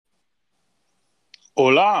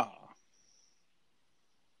Hola!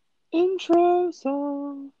 Intro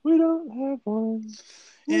song, we don't have one.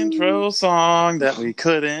 Woo. Intro song that we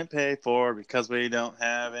couldn't pay for because we don't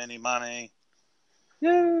have any money.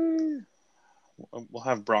 Yay! We'll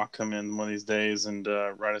have Brock come in one of these days and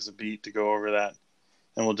write us a beat to go over that.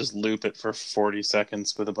 And we'll just loop it for 40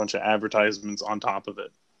 seconds with a bunch of advertisements on top of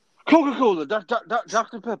it. Coca-Cola,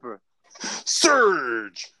 Dr. Pepper.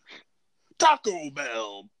 Surge! Taco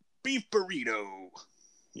Bell! Beef burrito!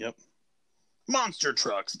 Yep. Monster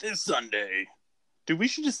trucks this Sunday. Dude, we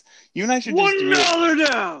should just... You and I should just do it.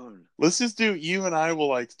 $1 down! Let's just do... You and I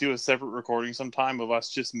will, do a separate recording sometime of us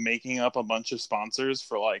just making up a bunch of sponsors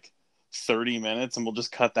for, 30 minutes, and we'll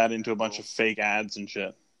just cut that into a bunch of fake ads and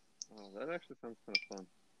shit. Oh, that actually sounds kind of fun.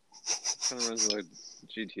 Kind of reminds me of,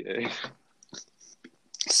 GTA.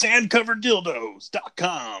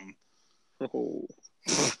 Sandcoverdildos.com. Oh.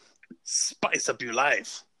 Spice up your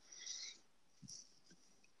life.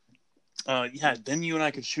 Then you and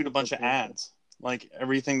I could shoot a bunch of ads.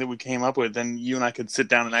 Everything that we came up with, then you and I could sit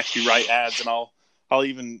down and actually write ads, and I'll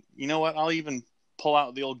even... You know what? I'll even pull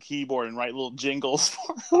out the old keyboard and write little jingles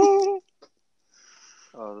for them.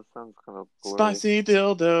 Oh, that sounds kind of blurry. Spicy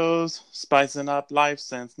dildos, spicing up life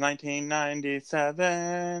since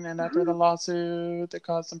 1997. And after the lawsuit, that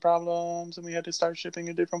caused some problems, and we had to start shipping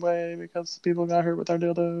a different way because people got hurt with our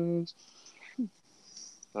dildos.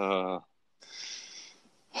 I've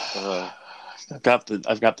got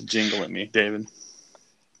the jingle in me, David.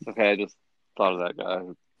 Okay, I just thought of that guy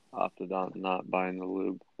who opted on not buying the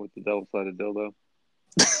lube with the double-sided dildo.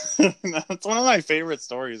 That's one of my favorite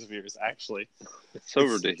stories of yours, actually. It's so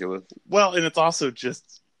ridiculous. Well, and it's also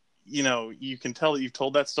just, you can tell that you've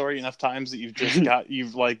told that story enough times that you've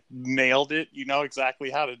nailed it. You know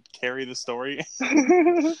exactly how to carry the story.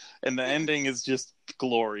 And the ending is just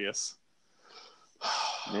glorious.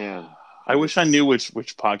 Man. I wish I knew which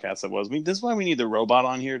podcast it was. This is why we need the robot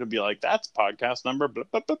on here to be like, that's podcast number blah,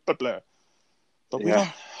 blah, blah, blah, blah. But we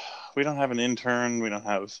don't have an intern. We don't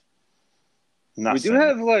have nothing. We do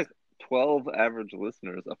have 12 average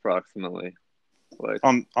listeners approximately.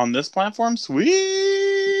 On this platform?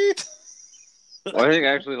 Sweet. Well, I think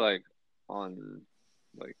actually on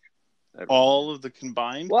everything. All of the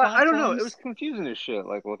combined platforms? I don't know. It was confusing as shit,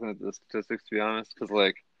 looking at the statistics, to be honest,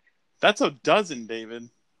 because that's a dozen, David.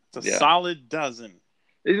 It's a solid dozen.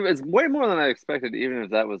 It's way more than I expected, even if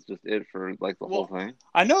that was just it for the whole thing.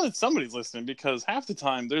 I know that somebody's listening because half the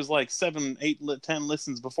time there's 7, 8, 10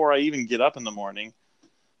 listens before I even get up in the morning,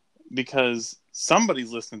 because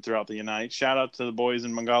somebody's listening throughout the night. Shout out to the boys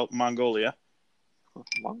in Mongolia.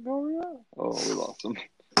 Mongolia? Oh, we lost them.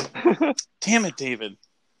 Damn it, David.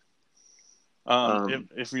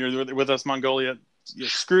 If you're with us, Mongolia,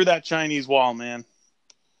 screw that Chinese wall, man.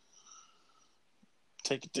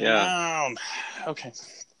 Take it down. Yeah. Okay.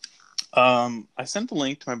 I sent the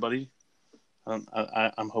link to my buddy.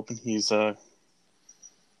 I'm hoping he's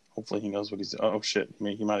hopefully he knows what he's. Oh shit!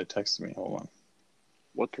 He might have texted me. Hold on.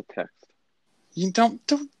 What's a text? You don't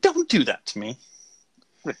do that to me.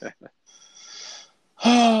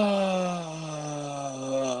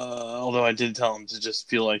 Although I did tell him to just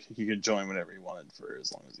feel like he could join whenever he wanted for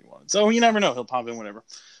as long as he wanted. So you never know. He'll pop in whenever.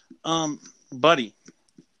 Buddy.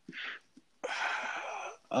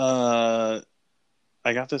 I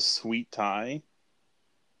got this sweet tie.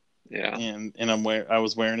 Yeah. And I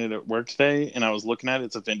was wearing it at work today, and I was looking at it.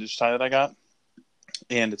 It's a vintage tie that I got,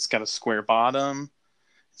 and it's got a square bottom.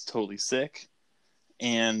 It's totally sick.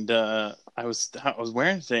 And I was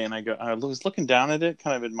wearing it today, and I was looking down at it,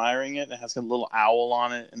 kind of admiring it. It has a little owl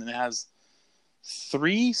on it, and then it has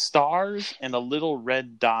 3 stars and a little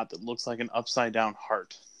red dot that looks like an upside down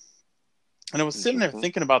heart. And I was sitting there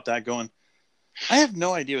thinking about that, going, I have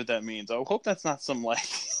no idea what that means. I hope that's not some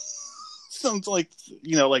sounds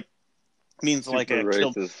means I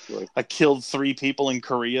killed 3 people in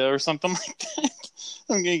Korea or something like that.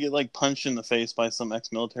 I'm gonna get punched in the face by some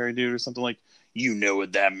ex-military dude or something like. You know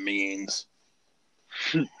what that means.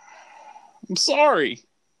 I'm sorry.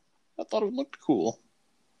 I thought it looked cool.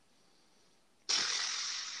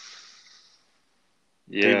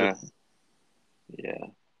 Yeah. David. Yeah.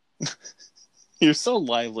 You're so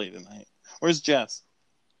lively tonight. Where's Jess?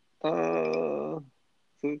 Good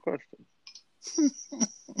question.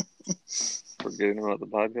 Forgetting about the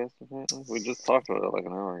podcast, apparently. We just talked about it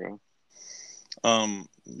an hour ago.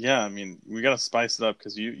 Yeah, I mean, we gotta spice it up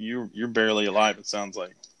because you're barely alive. It sounds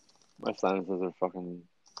like my sinuses are fucking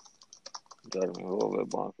driving me a little bit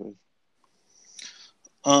bonkers.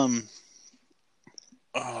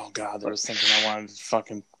 Oh god, there was something I wanted to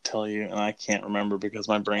fucking tell you, and I can't remember because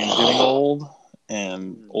my brain's getting old,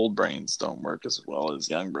 and old brains don't work as well as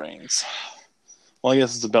young brains. Well, I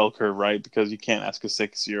guess it's a bell curve, right? Because you can't ask a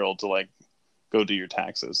 6-year-old to like go do your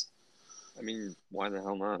taxes. I mean, why the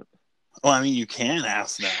hell not? Well, I mean, you can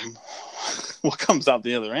ask them what comes out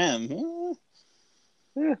the other end.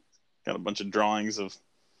 Yeah. Got a bunch of drawings of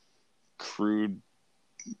crude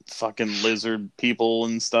fucking lizard people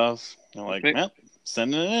and stuff. They're like, well,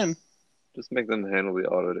 sending it in. Just make them handle the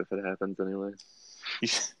audit if it happens anyway.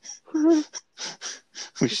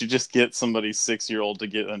 We should just get somebody 6-year-old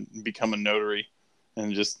to become a notary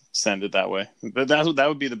and just send it that way. That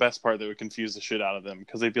would be the best part that would confuse the shit out of them,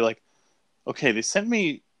 because they'd be like, okay, they sent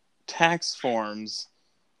me tax forms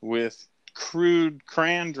with crude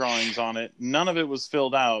crayon drawings on it. None of it was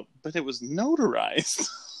filled out, but it was notarized.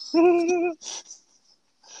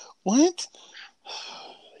 What?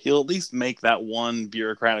 He'll at least make that one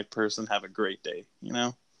bureaucratic person have a great day, you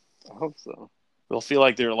know? I hope so. They'll feel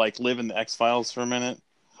like they're like living the X-Files for a minute.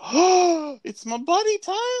 Oh, it's my buddy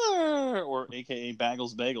Tyler, or AKA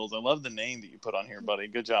Bagels Bagels. I love the name that you put on here, buddy.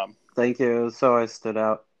 Good job. Thank you. So I stood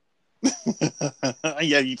out.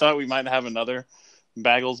 Yeah, you thought we might have another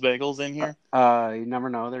Bagels Bagels in here? You never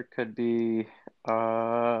know. There could be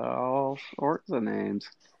all sorts of names.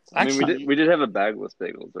 I mean, Actually, we did have a bagless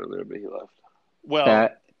bagels earlier, but he left. Well,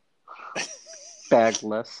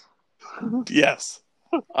 Bagless. yes.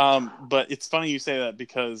 But it's funny you say that,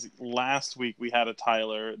 because last week we had a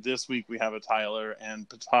Tyler, this week we have a Tyler, and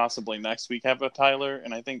possibly next week have a Tyler.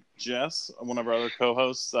 And I think Jess, one of our other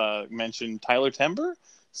co-hosts, mentioned Tyler Timber.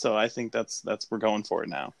 So I think that's we're going for it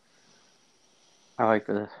now. I like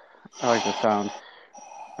the sound.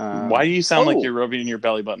 Why do you sound like you're rubbing your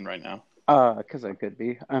belly button right now? Because I could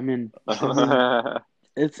be.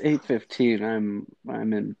 It's 8:15.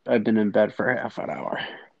 I've been in bed for half an hour.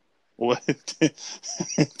 What?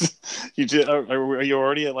 Are you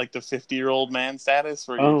already at like the 50-year-old man status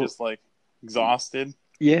where you're just like exhausted?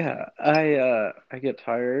 Yeah, I get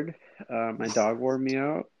tired. My dog wore me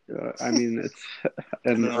out. I mean, it's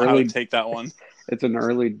an early take that one. It's an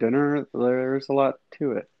early dinner. There's a lot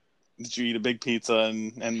to it. Did you eat a big pizza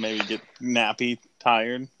and maybe get nappy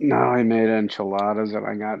tired? No, I made enchiladas and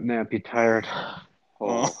I got nappy tired.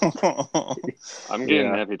 Oh. I'm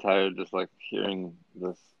getting nappy tired just like hearing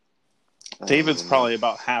this. David's probably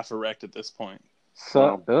about half erect at this point.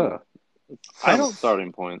 So, I don't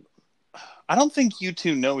starting point. I don't think you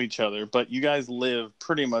two know each other, but you guys live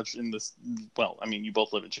pretty much in this. Well, I mean, you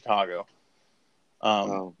both live in Chicago.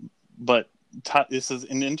 But this is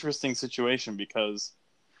an interesting situation because,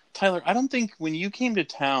 Tyler, I don't think when you came to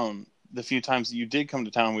town, the few times that you did come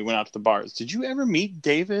to town, we went out to the bars. Did you ever meet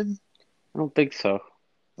David? I don't think so.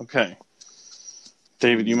 Okay.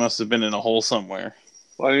 David, you must have been in a hole somewhere.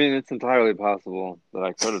 Well, I mean, it's entirely possible that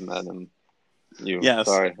I could have met him. Yes.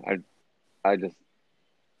 Sorry, I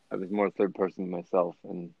was more third person myself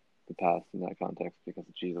in the past in that context because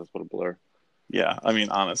of Jesus, what a blur. Yeah, I mean,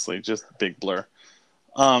 honestly, just big blur.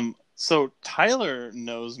 So Tyler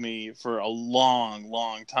knows me for a long,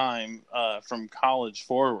 long time from college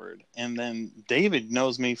forward. And then David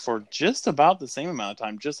knows me for just about the same amount of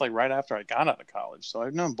time, just like right after I got out of college. So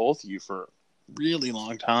I've known both of you for a really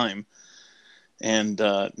long time. And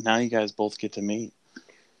now you guys both get to meet.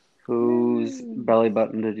 Whose belly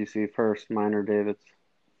button did you see first, mine or David's?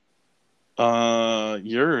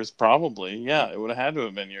 Yours, probably. Yeah, it would have had to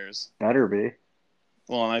have been yours. Better be.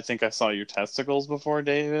 Well, and I think I saw your testicles before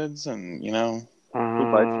David's, and you know.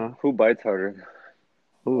 Who bites harder?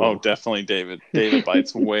 Ooh. Oh, definitely David. David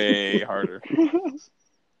bites way harder.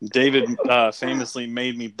 David famously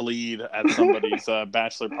made me bleed at somebody's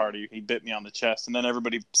bachelor party. He bit me on the chest, and then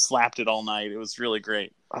everybody slapped it all night. It was really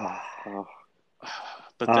great.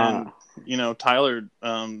 But then, you know, Tyler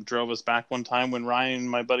drove us back one time when Ryan,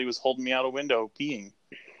 my buddy, was holding me out a window peeing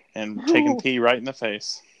and taking pee right in the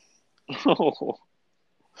face. Oh.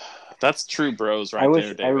 That's true bros there,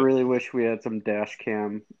 David. I really wish we had some dash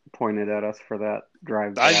cam pointed at us for that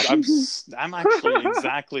drive back. I'm actually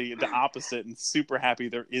exactly the opposite and super happy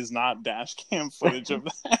there is not dash cam footage of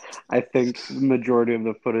that. I think the majority of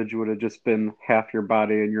the footage would have just been half your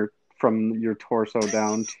body and from your torso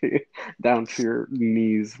down to your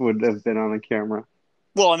knees would have been on the camera.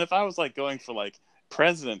 Well, and if I was like going for like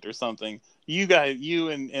president or something, you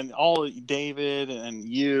and all David and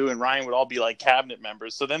you and Ryan would all be like cabinet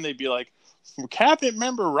members. So then they'd be like, cabinet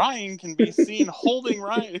member Ryan can be seen holding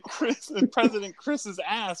President Chris's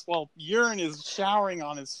ass while urine is showering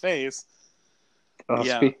on his face.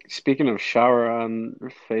 Speaking of shower on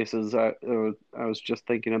faces, I was just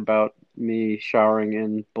thinking about me showering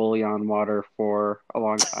in bouillon water for a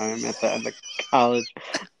long time at the end of college,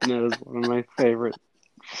 and it was one of my favorite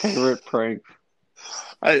pranks.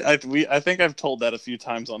 I think I've told that a few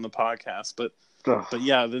times on the podcast, but Ugh.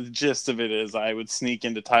 yeah, the gist of it is I would sneak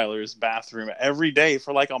into Tyler's bathroom every day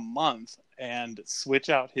for like a month and switch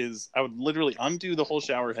out I would literally undo the whole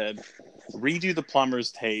shower head, redo the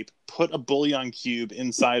plumber's tape, put a bouillon cube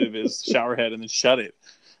inside of his shower head, and then shut it.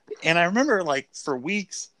 And I remember, like, for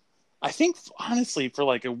weeks, I think, honestly, for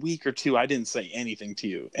like a week or two, I didn't say anything to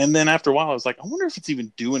you. And then after a while, I was like, I wonder if it's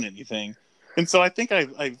even doing anything. And so I think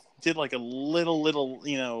I did like a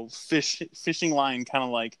little, fishing line, kind of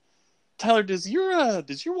like, Tyler, does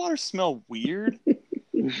your water smell weird?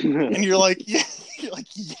 And you're like, yeah. You're like,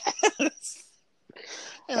 yes.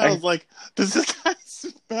 And I was like, does this guy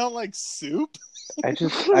smell like soup? I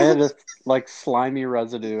had this like slimy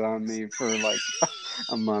residue on me for like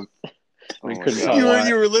a month. Oh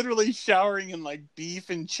you were literally showering in like beef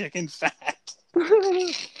and chicken fat.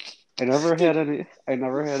 I never had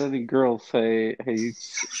any girls say, "Hey,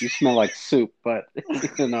 you smell like soup," but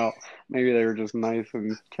maybe they were just nice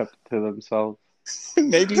and kept it to themselves.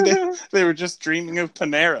 Maybe they were just dreaming of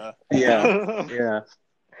Panera. Yeah.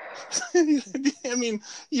 I mean,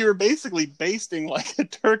 you were basically basting like a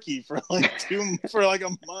turkey for like a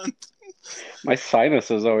month. My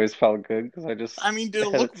sinuses always felt good because I mean, did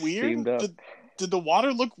it look weird? Did the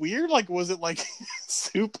water look weird? Like, was it like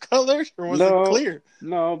soup color or was it clear?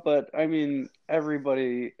 No, but I mean,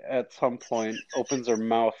 everybody at some point opens their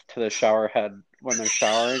mouth to the shower head when they're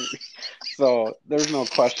showering, so there's no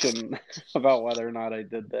question about whether or not I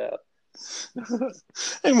did that.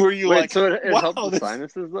 And were you like, so it helped the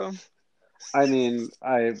sinuses though? I mean,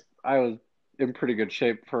 I was in pretty good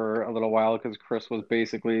shape for a little while because Chris was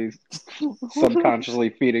basically subconsciously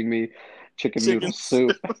feeding me chicken noodle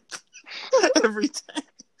soup every day.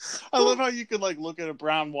 I love how you could like look at a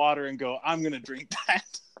brown water and go, I'm gonna drink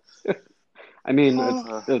that. I mean,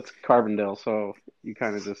 it's Carbondale, so you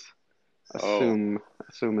kind of just assume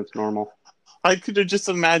it's normal. I could just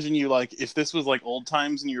imagine you, like, if this was like old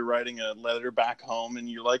times and you're writing a letter back home and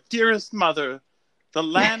you're like, dearest mother, the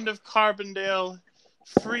land of Carbondale,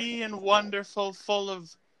 free and wonderful, full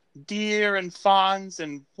of deer and fawns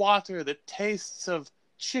and water that tastes of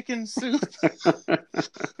chicken soup.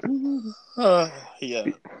 Yeah.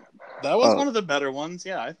 That was one of the better ones,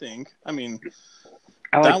 yeah, I think. I mean,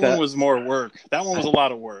 that one was more work. That one was a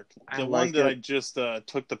lot of work. The one that I just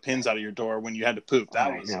took the pins out of your door when you had to poop,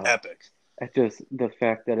 that was epic. The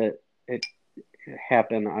fact that it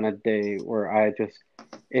happened on a day where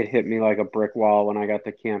it hit me like a brick wall when I got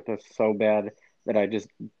to campus so bad that I just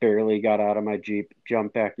barely got out of my Jeep,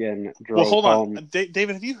 jumped back in, drove home. Well, hold on.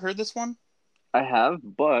 David, have you heard this one? I have,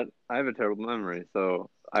 but I have a terrible memory, so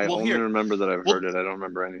I only remember that I've heard it. I don't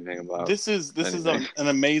remember anything about it. This is an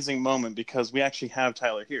amazing moment because we actually have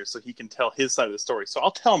Tyler here, so he can tell his side of the story. So I'll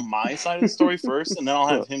tell my side of the story first, and then I'll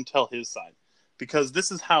have him tell his side. Because this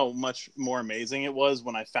is how much more amazing it was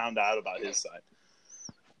when I found out about his side.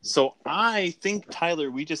 So I think, Tyler,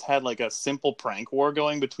 we just had like a simple prank war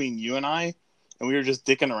going between you and I, and we were just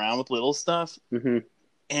dicking around with little stuff. Mm-hmm.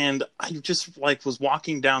 And I just like was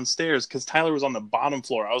walking downstairs because Tyler was on the bottom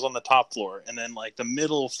floor. I was on the top floor. And then like the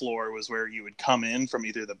middle floor was where you would come in from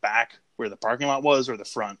either the back where the parking lot was or the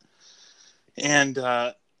front. And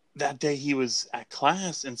that day he was at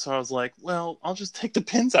class. And so I was like, well, I'll just take the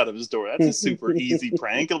pins out of his door. That's a super easy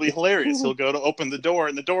prank. It'll be hilarious. He'll go to open the door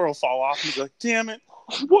and the door will fall off. And he'll be like, damn it.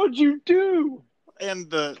 What'd you do?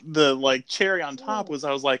 And the like cherry on top was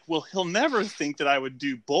I was like, well, he'll never think that I would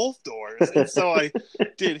do both doors. And so I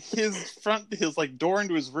did his like door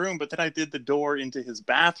into his room, but then I did the door into his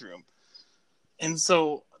bathroom. And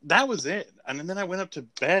so that was it. And then I went up to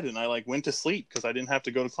bed and I like went to sleep because I didn't have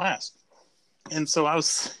to go to class. And so I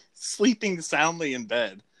was sleeping soundly in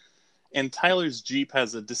bed. And Tyler's Jeep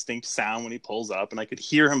has a distinct sound when he pulls up, and I could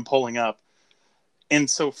hear him pulling up. And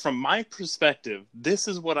so from my perspective, this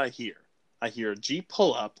is what I hear. I hear a Jeep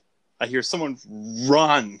pull up. I hear someone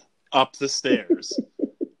run up the stairs,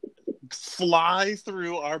 fly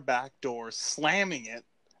through our back door, slamming it,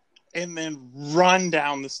 and then run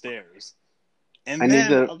down the stairs. And I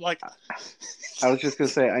was just going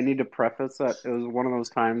to say, I need to preface that it was one of those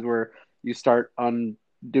times where you start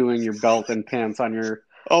undoing your belt and pants on your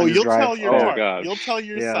you'll tell your part. God. You'll tell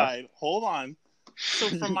your side. Hold on. So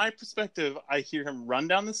from my perspective, I hear him run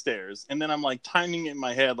down the stairs, and then I'm like timing it in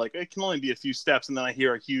my head, like it can only be a few steps, and then I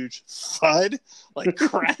hear a huge thud, like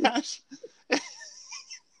crash.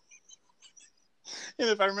 And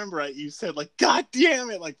if I remember right, you said like, God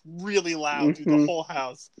damn it, like really loud through the whole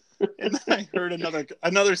house. And then I heard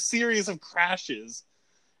another series of crashes,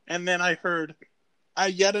 and then I heard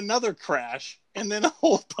yet another crash, and then a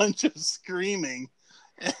whole bunch of screaming,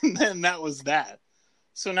 and then that was that.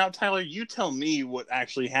 So now, Tyler, you tell me what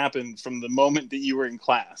actually happened from the moment that you were in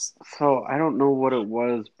class. So I don't know what it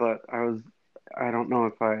was, but I don't know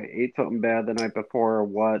if I ate something bad the night before or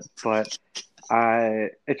what, but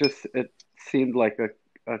it seemed like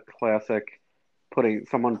a classic putting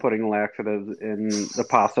laxatives in the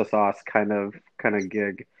pasta sauce kind of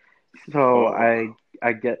gig. So Oh.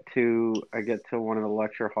 I get to one of the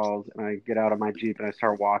lecture halls and I get out of my Jeep and I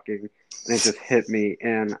start walking and it just hit me,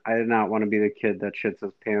 and I did not want to be the kid that shits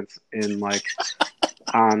his pants in like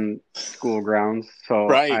on school grounds. So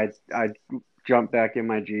Right. I jumped back in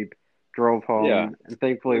my Jeep, drove Yeah. home, and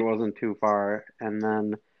thankfully it wasn't too far. And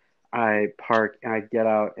then I park and I get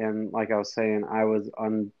out, and like I was saying, I was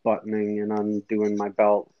unbuttoning and undoing my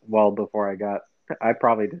belt well before I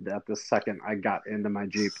probably did that the second I got into my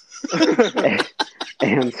Jeep.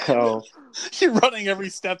 And so, You're running every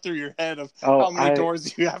step through your head of oh, how many I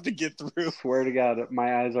doors you have to get through. swear to God,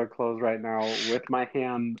 my eyes are closed right now with my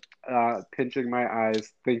hand pinching my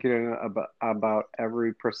eyes, thinking about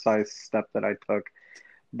every precise step that I took.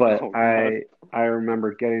 But Oh, I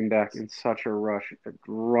remember getting back in such a rush,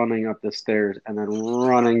 running up the stairs and then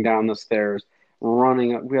running down the stairs,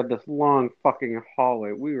 running up. We had this long fucking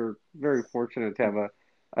hallway. We were very fortunate to have a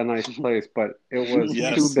nice place, but it was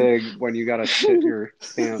Yes. too big when you gotta shit your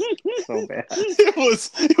pants so bad. It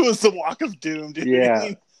was the walk of doom, dude.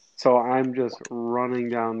 Yeah. So I'm just running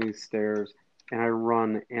down these stairs and I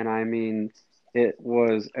run, and I mean, it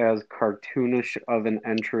was as cartoonish of an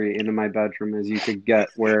entry into my bedroom as you could get,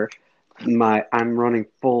 where I'm running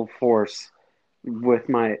full force with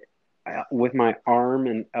my arm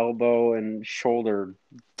and elbow and shoulder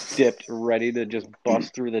dipped ready to just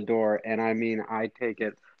bust through the door, and I mean, I take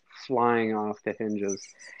it flying off the hinges.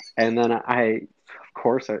 And then of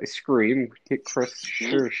course I scream, hit Chris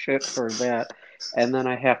sure shit for that. And then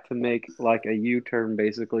I have to make like a U-turn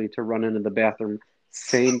basically to run into the bathroom.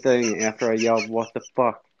 Same thing after I yelled, "What the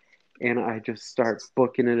fuck?" And I just start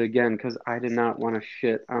booking it again because I did not want to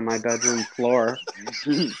shit on my bedroom floor.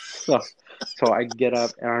 So I get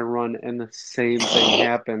up and I run, and the same thing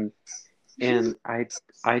happened. And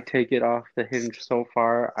I take it off the hinge so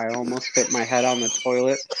far, I almost hit my head on the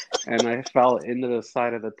toilet, and I fell into the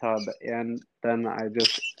side of the tub. And then I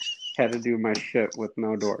just had to do my shit with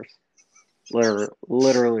no doors,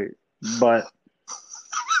 literally. But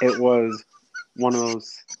it was one of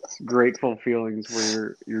those grateful feelings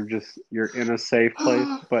where you're in a safe place,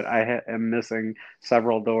 but am missing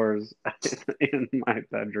several doors in my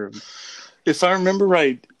bedroom. If I remember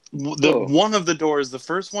right, Whoa. one of the doors, the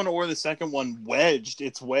first one or the second one, wedged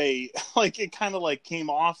its way. Like it kind of like came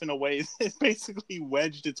off in a way that basically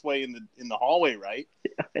wedged its way in the hallway, right?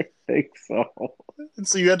 I think so. And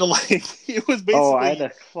so you had to like it was basically. Oh, I had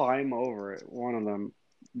to climb over it. One of them.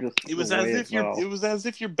 Just It was the as way if it was as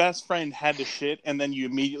if your best friend had to shit, and then you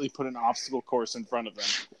immediately put an obstacle course in front of them.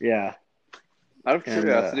 Yeah. Out of And,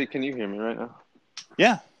 curiosity, can you hear me right now?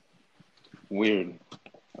 Yeah. Weird.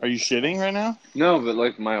 Are you shitting right now? No, but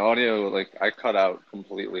like my audio, like I cut out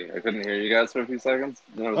completely. I couldn't hear you guys for a few seconds,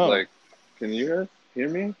 and I was like, "Can you guys hear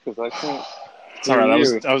me? Because I can't." It's all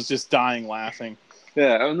right. I was just dying laughing.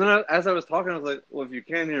 Yeah, and then as I was talking, I was like, "Well, if you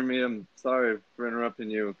can hear me, I'm sorry for interrupting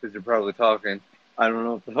you because you're probably talking. I don't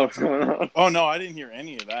know what the hell's going on." Oh no, I didn't hear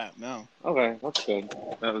any of that. No. Okay, that's good.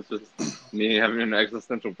 That was just me having an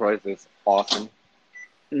existential crisis. Awesome.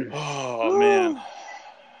 Oh man,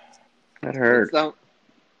 that hurt.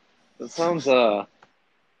 That sounds like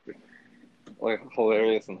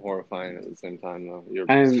hilarious and horrifying at the same time, though.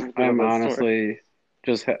 I'm honestly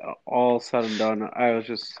just all said and done. I was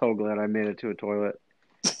just so glad I made it to a toilet.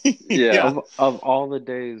 Yeah. Of all the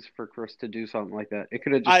days for Chris to do something like that, it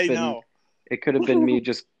could have just I been. know. It could have been me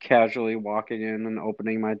just casually walking in and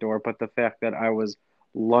opening my door, but the fact that I was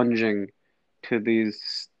lunging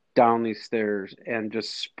down these stairs and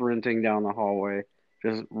just sprinting down the hallway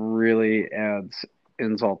just really adds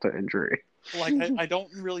insult to injury. Like I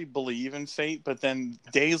don't really believe in fate, but then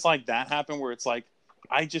days like that happen where it's like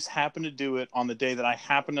I just happen to do it on the day that I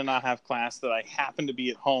happen to not have class, that I happen to be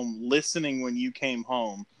at home listening when you came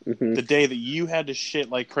home. Mm-hmm. The day that you had to shit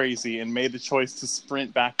like crazy and made the choice to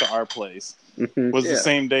sprint back to our place was the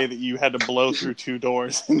same day that you had to blow through 2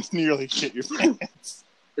 doors and nearly shit your pants.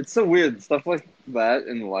 It's so weird. Stuff like that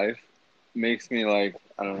in life makes me like,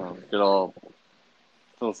 I don't know, get all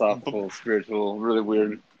philosophical, spiritual, really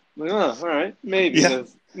weird. Like, oh, all right, maybe.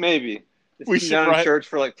 We It's been should down in write. church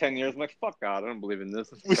for like 10 years. I'm like, fuck God, I don't believe in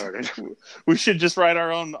this. I'm started. We should just write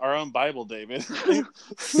our own Bible, David.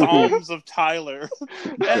 Psalms of Tyler.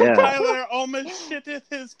 And Yeah. Tyler almost shitteth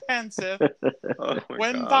his pensive Oh my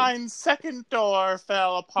when God. thine second door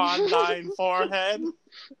fell upon thine forehead.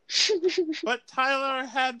 But Tyler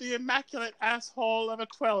had the immaculate asshole of a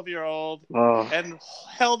 12-year-old Oh, and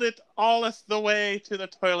held it alleth the way to the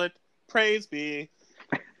toilet. Praise be.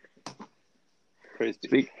 Praise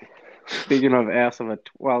be. speaking of ass of a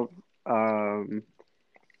I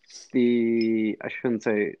shouldn't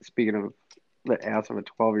say speaking of the ass of a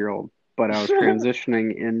 12-year-old, but I was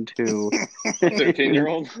transitioning into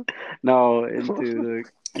 13-year-old? no, into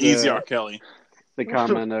Easy, R. Kelly. the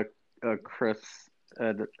comment Chris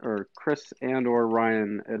and or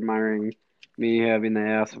Ryan admiring me having the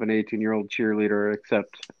ass of an 18-year-old cheerleader,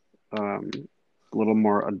 except a little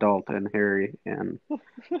more adult and hairy, and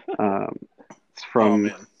it's from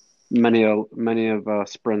man. many of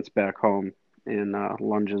sprints back home and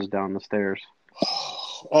lunges down the stairs.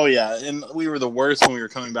 Oh yeah, and we were the worst when we were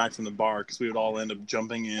coming back from the bar because we would all end up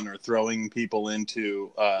jumping in or throwing people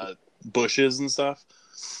into bushes and stuff.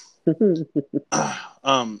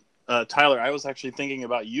 Tyler, I was actually thinking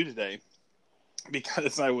about you today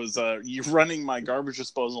because I was running my garbage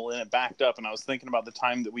disposal and it backed up, and I was thinking about the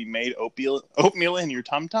time that we made oatmeal in your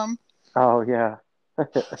tum tum. Oh yeah.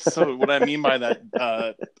 So what I mean by that,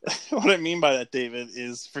 David,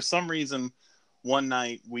 is for some reason one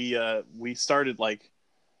night we started like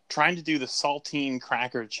trying to do the saltine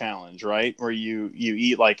cracker challenge, right? Where you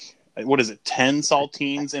eat like, what is it, 10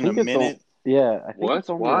 saltines in a minute? Yeah, I think What? it's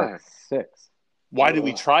only Why? like 6. Why did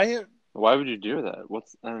we try it? Why would you do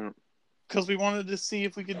that? Because we wanted to see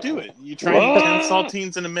if we could do it. You try to eat 10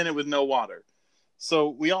 saltines in a minute with no water. So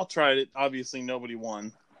we all tried it. Obviously, nobody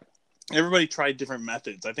won. Everybody tried different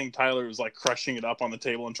methods. I think Tyler was like crushing it up on the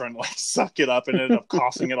table and trying to like suck it up and ended up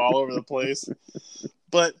coughing it all over the place.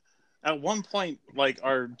 But at one point, like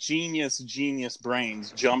our genius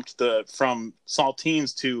brains jumped from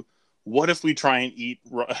saltines to, what if we try and eat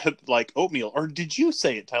like oatmeal? Or did you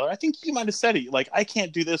say it, Tyler? I think you might have said it. Like, I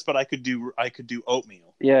can't do this, but I could do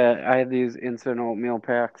oatmeal. Yeah, I had these instant oatmeal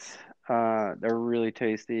packs. They're really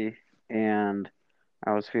tasty, and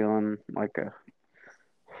I was feeling like a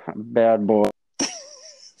bad boy.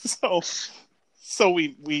 So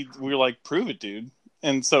we were like, prove it, dude.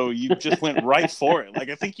 And so you just went right for it. Like,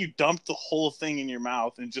 I think you dumped the whole thing in your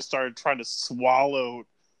mouth and just started trying to swallow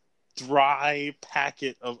dry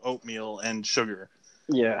packet of oatmeal and sugar.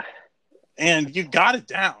 Yeah. And you got it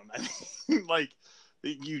down. I mean, like,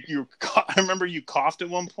 I remember you coughed at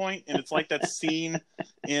one point, and it's like that scene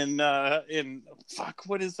in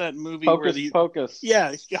what is that movie? Hocus Pocus.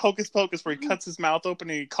 Yeah, Hocus Pocus, where he cuts his mouth open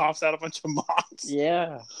and he coughs out a bunch of moths.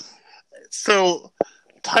 Yeah. So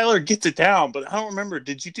Tyler gets it down, but I don't remember.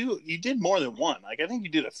 You did more than one? Like, I think you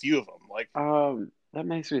did a few of them. Like, that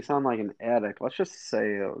makes me sound like an addict. Let's just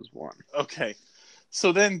say it was one. Okay.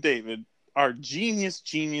 So then, David, our genius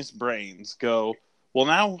brains go, well,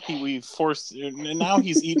 now now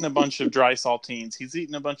he's eaten a bunch of dry saltines. He's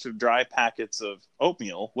eaten a bunch of dry packets of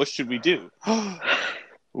oatmeal. What should we do?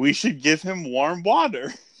 We should give him warm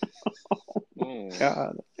water. Oh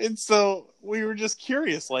God. And so we were just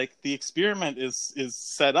curious, like, the experiment is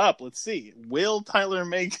set up. Let's see. Will Tyler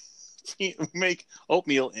make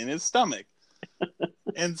oatmeal in his stomach?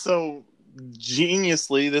 And so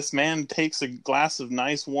geniusly, this man takes a glass of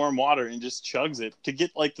nice warm water and just chugs it to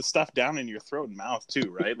get like the stuff down in your throat and mouth too,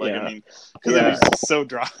 right? Like, Yeah. I mean, because it was so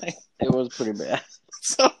dry. It was pretty bad.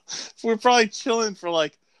 So we're probably chilling for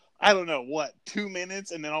like, I don't know what, 2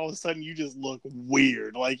 minutes, and then all of a sudden you just look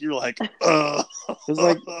weird. Like, you're like, ugh.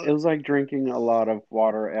 It was like drinking a lot of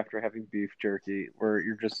water after having beef jerky, where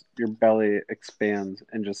your belly expands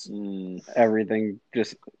and just everything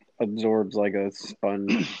just absorbs like a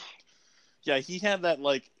sponge. Yeah, he had that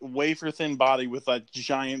like wafer thin body with that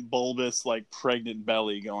giant bulbous like pregnant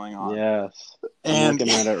belly going on. Yes. I'm And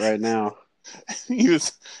looking at it right now.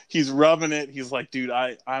 he's rubbing it. He's like, dude,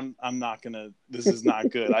 I'm not gonna, this is not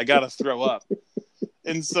good. I gotta throw up.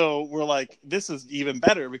 And so we're like, this is even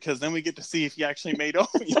better because then we get to see if he actually made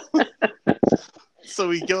oatmeal.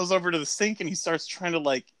 So he goes over to the sink and he starts trying to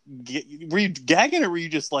like were you gagging or were you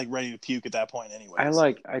just like ready to puke at that point anyway?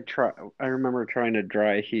 I remember trying to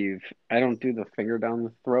dry heave. I don't do the finger down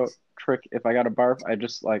the throat trick. If I got to barf, I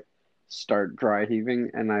just like start dry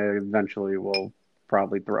heaving and I eventually will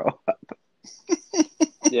probably throw up.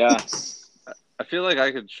 Yeah. I feel like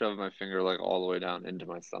I could shove my finger like all the way down into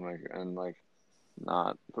my stomach and like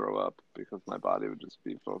not throw up because my body would just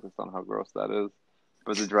be focused on how gross that is.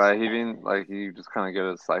 But the dry heaving, like, you just kind of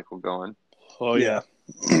get a cycle going. Oh yeah.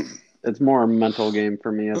 it's more a mental game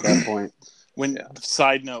for me at that point.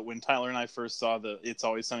 Side note, when Tyler and I first saw the It's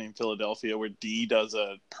Always Sunny in Philadelphia, where Dee does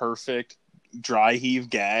a perfect dry heave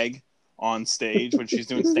gag on stage when she's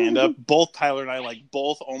doing stand up, both Tyler and I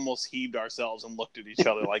both almost heaved ourselves and looked at each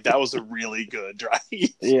other like that was a really good dry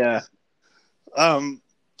heave. Yeah.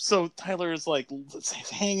 So Tyler is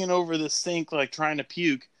hanging over the sink trying to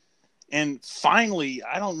puke, and finally,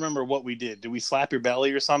 I don't remember what we did. Did we slap your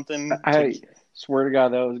belly or something? I swear to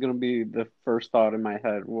God, that was going to be the first thought in my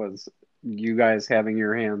head was you guys having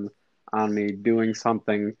your hands on me doing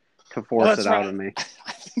something to force it out of me.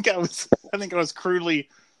 I think I was crudely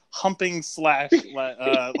humping /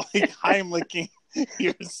 Heimlicking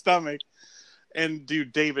your stomach. And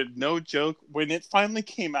dude, David, no joke, when it finally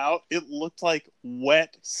came out, it looked like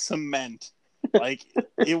wet cement.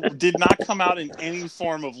 It did not come out in any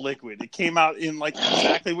form of liquid. It came out in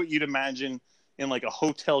exactly what you'd imagine in a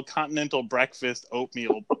hotel continental breakfast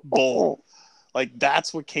oatmeal bowl.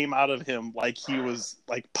 That's what came out of him. He was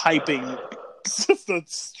piping just a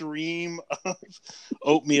stream of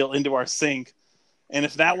oatmeal into our sink. And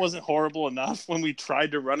if that wasn't horrible enough, when we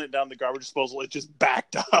tried to run it down the garbage disposal, it just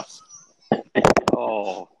backed up.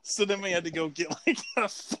 Oh. So then we had to go get a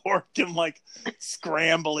fork and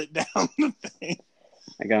scramble it down the thing.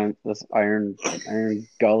 I got this iron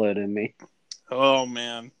gullet in me. Oh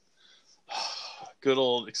man. Good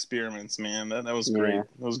old experiments, man. That was great. Yeah.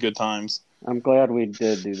 That was good times. I'm glad we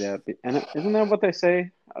did do that. And isn't that what they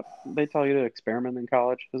say? They tell you to experiment in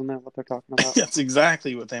college. Isn't that what they're talking about? That's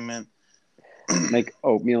exactly what they meant. Make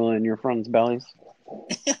oatmeal in your friends' bellies.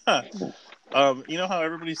 Yeah. You know how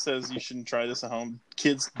everybody says you shouldn't try this at home?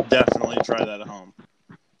 Kids definitely try that at home.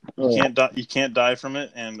 You can't die from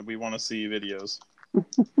it, and we want to see videos. Well,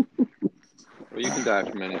 you can die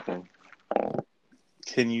from anything.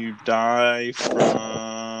 Can you die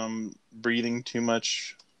from breathing too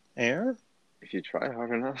much air? If you try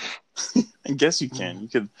hard enough. I guess you can. You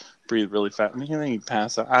could breathe really fast. You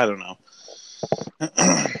pass out. I don't know.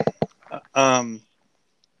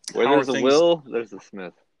 Where there's a Will, there's a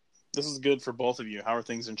Smith. This is good for both of you. How are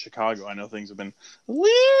things in Chicago? I know things have been a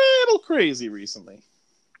little crazy recently.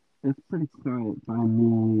 It's pretty quiet by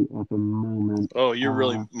me at the moment. Oh, you're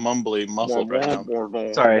really muffled right now.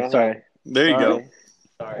 Sorry. There you go.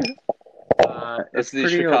 Sorry. It's the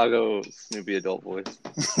Chicago Snoopy adult voice.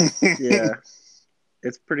 Yeah.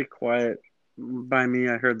 It's pretty quiet by me.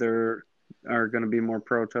 I heard there are going to be more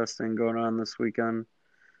protesting going on this weekend.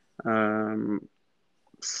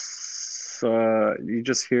 So you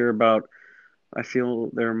just hear about, I feel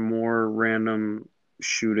there are more random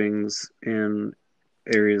shootings in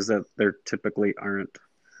areas that there typically aren't,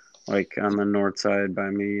 like on the north side by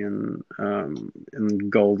me and in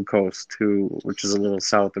Gold Coast too, which is a little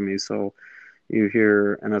south of me. So you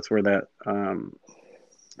hear, and that's where that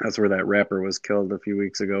rapper was killed a few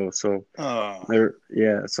weeks ago. So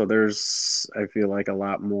so there's, I feel like, a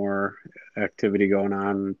lot more activity going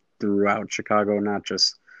on throughout Chicago, not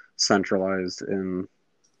just centralized in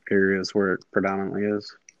areas where it predominantly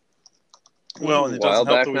is. Well, and it doesn't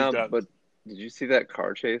help that we've got... But did you see that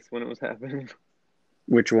car chase when it was happening?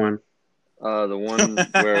 Which one? The one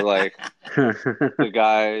where the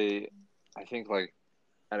guy, I think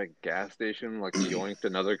at a gas station, yoinked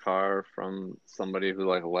another car from somebody who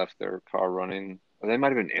left their car running. Or they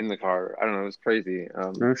might have been in the car. I don't know. It was crazy.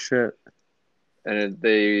 No shit. And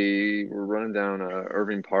they were running down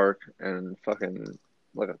Irving Park, and fucking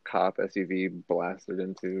a cop SUV blasted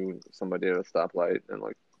into somebody at a stoplight and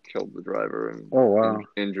killed the driver and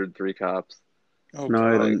injured 3 cops. Oh, no,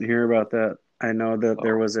 God. I didn't hear about that. I know that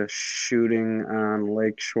there was a shooting on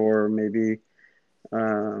Lakeshore, maybe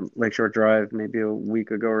Lakeshore Drive, maybe a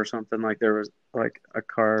week ago or something. There was a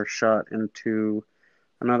car shot into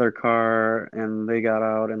another car, and they got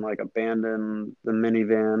out and abandoned the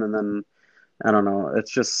minivan, and then I don't know.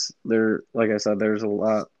 It's just there. Like I said, there's a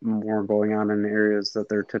lot more going on in areas that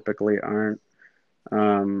there typically aren't.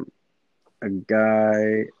 A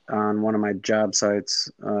guy on one of my job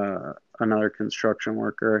sites, another construction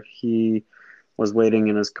worker, he was waiting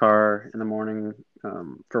in his car in the morning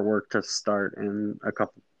for work to start, and a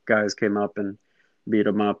couple guys came up and beat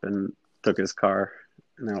him up and took his car,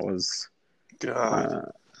 and that was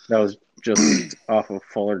just off of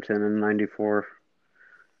Fullerton in 94.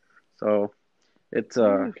 So it's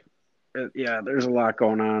there's a lot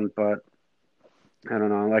going on, but I don't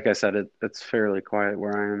know. Like I said, it's fairly quiet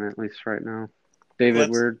where I am, at least right now. David,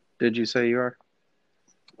 where did you say you are?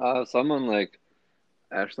 So I'm on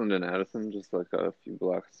Ashland and Addison, just a few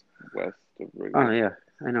blocks west of Wrigley. Oh yeah,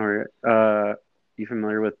 I know where you're. You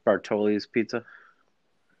familiar with Bartoli's Pizza?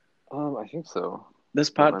 I think so. This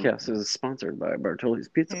But my- podcast is sponsored by Bartoli's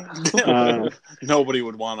Pizza. Nobody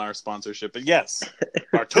would want our sponsorship, but yes,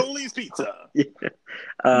 Bartoli's Pizza. Yeah.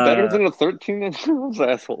 better than a 13-inch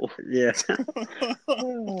asshole. Yeah.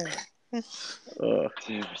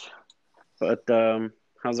 Dude. But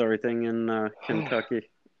how's everything in Kentucky?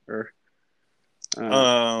 Or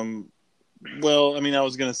Well, I mean, I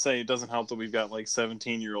was gonna say it doesn't help that we've got like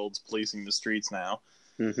 17-year-olds policing the streets now.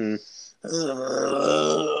 mhm.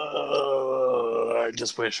 I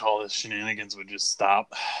just wish all this shenanigans would just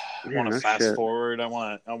stop. I Yeah, want to no fast shit. forward. I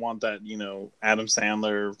want that, Adam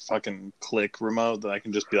Sandler fucking click remote that I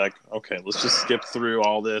can just be like, okay, let's just skip through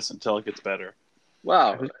all this until it gets better.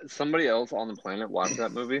 Wow, somebody else on the planet watched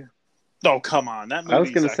that movie? Oh, come on. That I was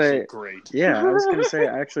movie's gonna actually say- great. Yeah, I was gonna say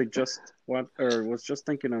I actually was just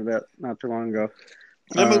thinking of that not too long ago.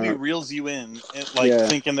 That movie reels you in, Yeah.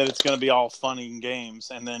 thinking that it's going to be all funny and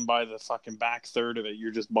games, and then by the fucking back third of it,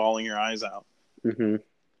 you're just bawling your eyes out. Mhm.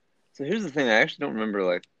 So here's the thing: I actually don't remember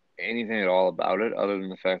like anything at all about it, other than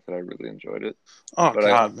the fact that I really enjoyed it. Oh, But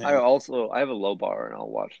God, I man. also have a low bar, and I'll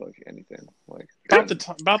watch like anything. Like About the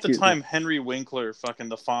Excuse time Henry Winkler, fucking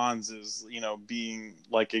the Fonz, is, being,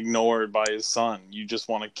 like, ignored by his son, you just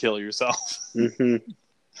want to kill yourself. Mhm.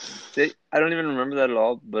 I don't even remember that at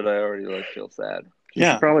all, but I already like feel sad. You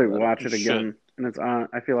Yeah. should probably But watch you it again, and it's on.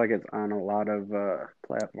 I feel like it's on a lot of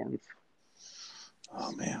platforms.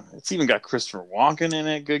 Oh, man. It's even got Christopher Walken in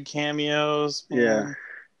it. Good cameos. Man. Yeah.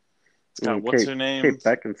 It's got, And what's her name? Kate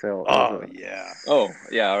Beckinsale. Oh, yeah. Oh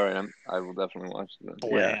yeah, all right. I will definitely watch it. Then.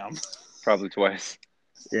 Blam. Probably twice.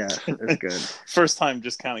 Yeah, it's good. First time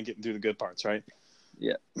just kind of getting through the good parts, right?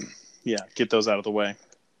 Yeah. Yeah, get those out of the way.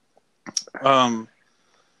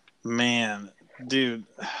 Man, dude,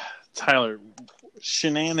 Tyler,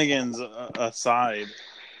 shenanigans aside,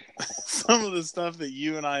 some of the stuff that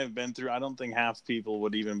you and I have been through, I don't think half people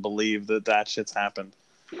would even believe that shit's happened.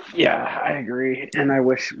 Yeah, I agree, and I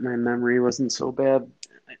wish my memory wasn't so bad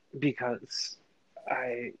because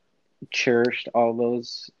I cherished all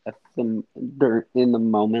those in the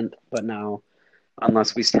moment, but now,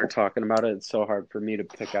 unless we start talking about it, it's so hard for me to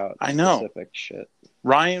pick out I know. specific shit.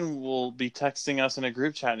 Ryan will be texting us in a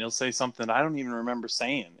group chat and he'll say something I don't even remember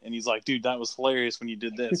saying. And he's like, dude, that was hilarious when you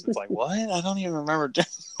did this. It's like, what? I don't even remember.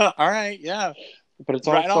 All right, yeah. But it's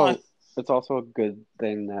Right on. also a good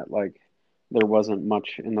thing that like there wasn't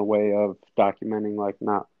much in the way of documenting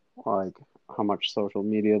not like how much social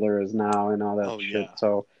media there is now and all that Oh, shit. yeah.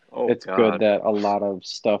 So Oh it's God. good that a lot of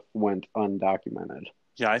stuff went undocumented.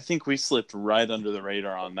 Yeah, I think we slipped right under the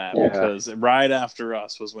radar on that Yeah. because right after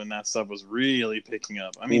us was when that stuff was really picking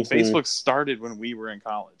up. I mean, Mhm. Facebook started when we were in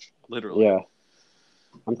college, literally. Yeah.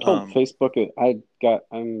 I'm told Um, Facebook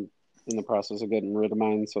I'm in the process of getting rid of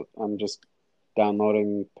mine, so I'm just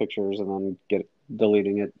downloading pictures and then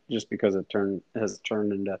deleting it just because it has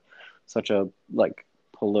turned into such a like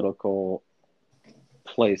political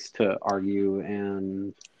place to argue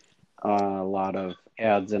and a lot of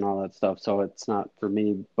ads and all that stuff. So it's not for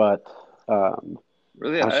me, but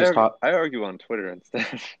Really, I was just I argue on Twitter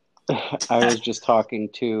instead. I was just talking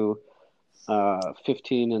to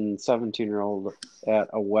 15 and 17-year-old at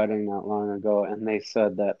a wedding not long ago, and they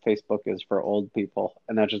said that Facebook is for old people,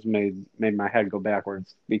 and that just made my head go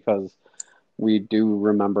backwards because we do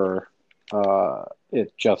remember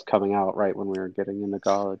it just coming out right when we were getting into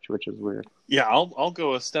college, which is weird. Yeah, I'll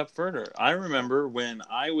go a step further. I remember when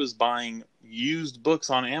I was buying used books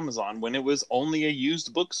on Amazon when it was only a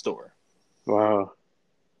used bookstore. Wow.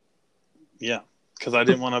 Yeah, because I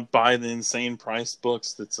didn't want to buy the insane price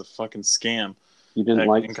books. That's a fucking scam. You didn't in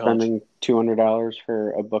like college. spending $200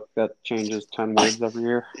 for a book that changes 10 words every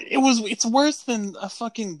year? It's worse than a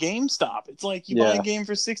fucking GameStop. It's like you buy Yeah. a game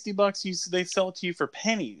for $60, they sell it to you for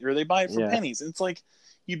pennies, or they buy it for Yeah. pennies. It's like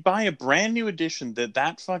you buy a brand new edition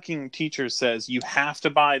that fucking teacher says you have to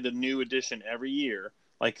buy the new edition every year.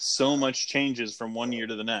 Like so much changes from one year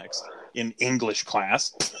to the next in English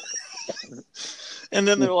class. And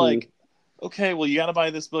then they're Mhm. like, okay, well, you got to buy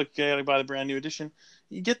this book. You got to buy the brand new edition.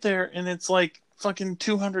 You get there and it's like fucking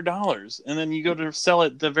 $200. And then you go to sell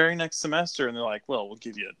it the very next semester and they're like, well, we'll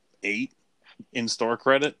give you 8 in store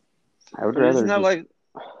credit. I would But rather isn't that just... like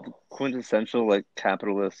quintessential like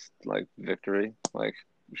capitalist like victory? Like,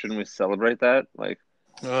 shouldn't we celebrate that? Like,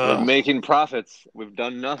 we're Ugh. making profits. We've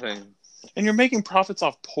done nothing. And you're making profits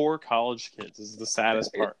off poor college kids is the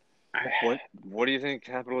saddest part. What do you think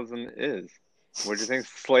capitalism is? Where do you think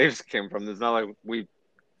slaves came from? It's not like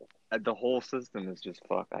the whole system is just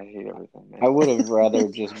fuck. I hate everything, man. I would have rather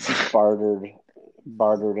just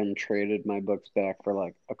bartered and traded my books back for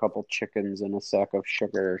like a couple chickens and a sack of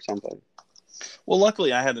sugar or something. Well,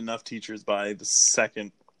 luckily I had enough teachers by the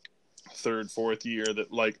second, third, fourth year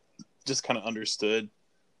that like just kind of understood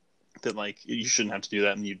that like you shouldn't have to do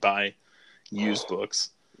that, and you'd buy used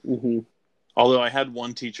books. Mm-hmm. Although I had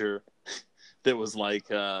one teacher that was like,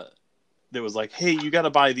 hey, you got to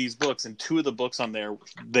buy these books, and 2 of the books on there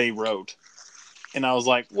they wrote, and I was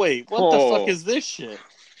like, wait, what the fuck is this shit?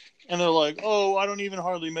 And they're like, oh, I don't even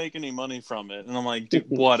hardly make any money from it. And I'm like, dude,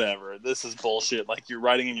 whatever. This is bullshit. Like, you're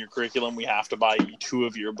writing in your curriculum, we have to buy you 2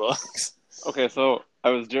 of your books. Okay, so I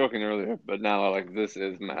was joking earlier, but now like this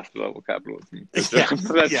is master level capitalism.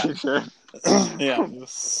 Yeah,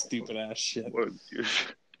 stupid ass shit.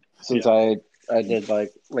 Since I did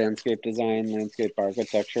like landscape design, landscape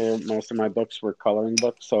architecture, most of my books were coloring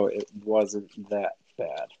books, so it wasn't that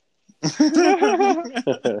bad.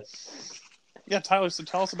 Yeah, Tyler, so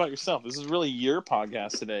tell us about yourself. This is really your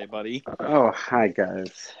podcast today, buddy. Oh, hi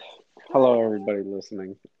guys. Hello everybody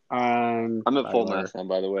listening. I'm at full mass now,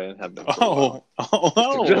 by the way, and have been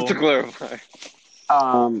just to clarify.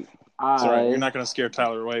 Sorry, you're not going to scare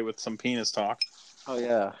Tyler away with some penis talk. Oh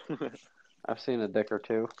yeah, I've seen a dick or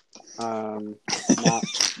two. Not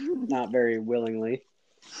very willingly,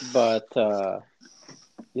 but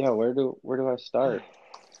yeah. Where do I start?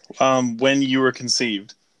 When you were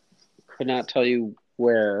conceived. Could not tell you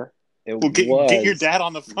where it was. Get your dad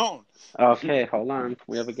on the phone. Okay, hold on.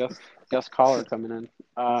 We have a guest caller coming in.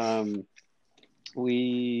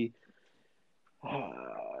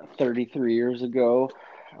 33 years ago,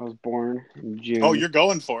 I was born in June. Oh, you're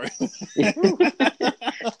going for it.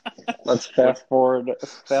 Let's fast forward.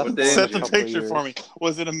 Set the picture for me.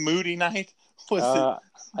 Was it a moody night? I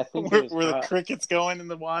think were the crickets going in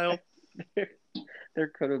the wild? There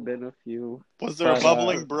could have been a few. Was there a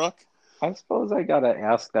bubbling brook? I suppose I gotta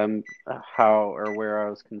ask them how or where I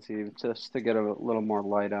was conceived, just to get a little more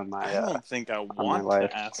light on my. I don't think I want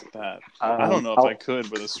to ask that. I don't know if I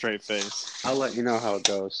could with a straight face. I'll let you know how it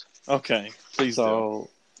goes. Okay, please do.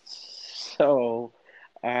 So,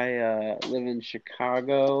 I live in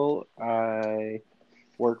Chicago. I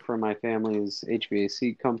work for my family's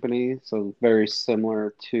HVAC company, so very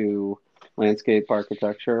similar to landscape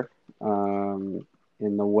architecture, in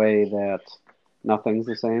the way that nothing's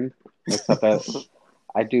the same, except that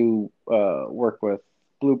I do work with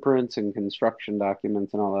blueprints and construction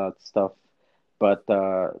documents and all that stuff. But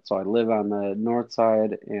so I live on the north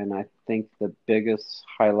side, and I think the biggest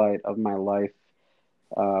highlight of my life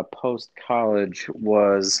post-college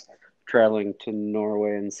was traveling to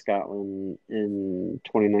Norway and Scotland in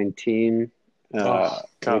 2019. God,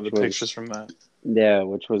 the pictures from that. Yeah,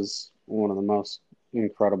 which was one of the most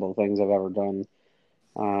incredible things I've ever done.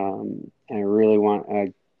 And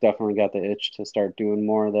I definitely got the itch to start doing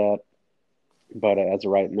more of that. But as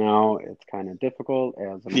of right now, it's kind of difficult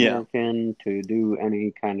as an American to do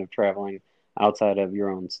any kind of traveling outside of your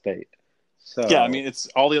own state. So yeah, I mean, it's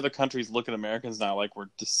all the other countries look at Americans now like we're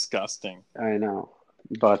disgusting. I know,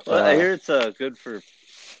 but I hear it's good for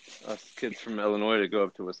us kids from Illinois to go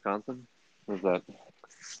up to Wisconsin. Was that?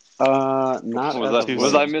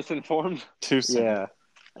 Was I misinformed? Too soon. Yeah.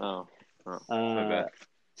 Oh. My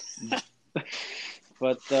bad.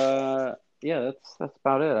 But yeah, that's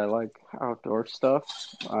about it. I like outdoor stuff.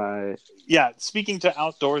 Speaking to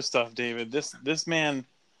outdoor stuff, David, this man,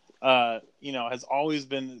 has always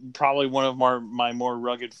been probably one of my more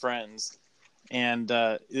rugged friends. And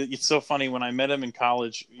it's so funny, when I met him in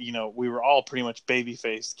college, we were all pretty much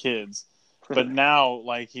baby-faced kids. But now,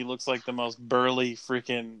 like, he looks like the most burly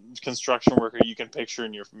freaking construction worker you can picture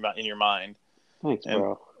in your mind. Thanks,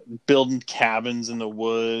 bro. Building cabins in the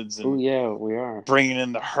woods. And yeah, we are. Bringing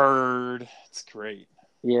in the herd. It's great.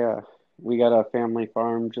 Yeah. We got a family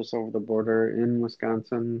farm just over the border in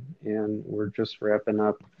Wisconsin, and we're just wrapping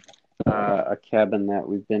up a cabin that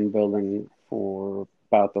we've been building for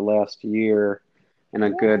about the last year. And a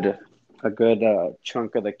good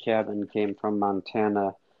chunk of the cabin came from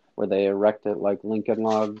Montana, where they erect it like Lincoln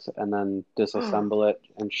logs and then disassemble it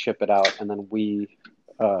and ship it out, and then we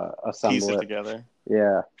assemble piece it together.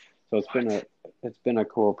 Yeah, so it's been a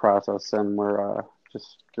cool process, and we're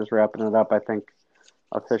just wrapping it up. I think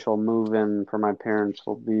official move-in for my parents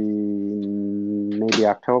will be maybe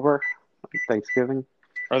October, Thanksgiving.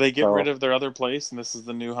 Are they getting rid of their other place and this is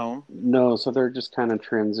the new home? No, so they're just kind of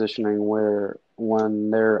transitioning where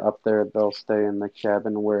when they're up there, they'll stay in the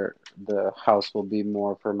cabin, where the house will be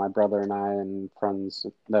more for my brother and I and friends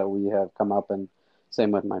that we have come up, and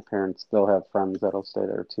same with my parents. They'll have friends that'll stay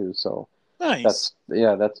there too. So nice.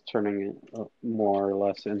 That's turning it more or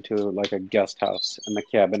less into like a guest house, and the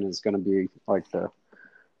cabin is going to be like the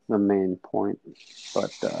main point.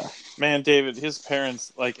 But man, David, his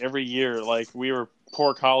parents, like every year, like we were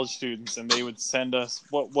poor college students, and they would send us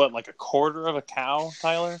what like a quarter of a cow,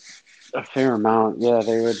 Tyler? A fair amount. Yeah,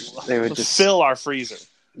 they would just fill our freezer.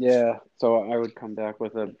 Yeah, so I would come back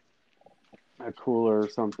with a cooler or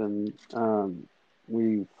something.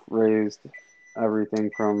 We raised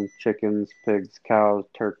everything from chickens, pigs, cows,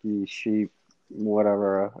 turkey, sheep,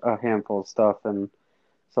 whatever, a handful of stuff, and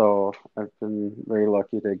so I've been very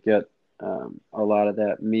lucky to get a lot of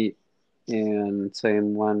that meat. And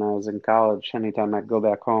same when I was in college, anytime I'd go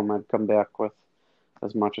back home, I'd come back with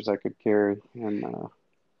as much as I could carry, and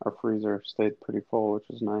our freezer stayed pretty full, which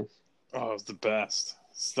was nice. Oh, it was the best.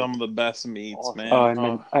 Some of the best meats, Awesome. man.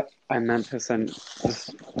 Oh, I meant to send this.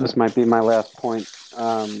 This might be my last point,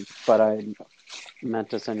 but I meant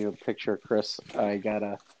to send you a picture, Chris. My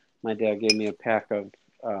dad gave me a pack of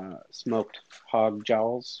smoked hog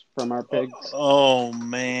jowls from our pigs, Oh and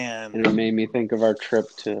man. it made me think of our trip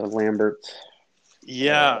to Lambert's.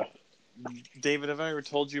 Yeah. David, have I ever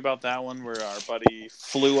told you about that one where our buddy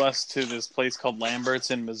flew us to this place called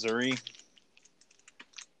Lambert's in Missouri?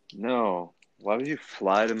 No. Why would you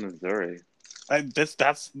fly to Missouri?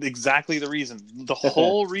 That's exactly the reason. The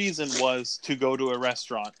whole reason was to go to a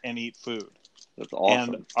restaurant and eat food. That's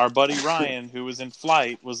awesome. And our buddy Ryan, who was in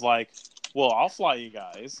flight, was like, well, I'll fly you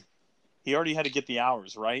guys. He already had to get the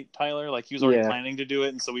hours, right, Tyler? Like, he was already planning to do it,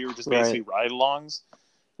 and so we were just basically ride-alongs.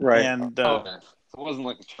 Right. And okay. It wasn't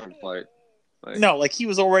like a charter flight. No, like, he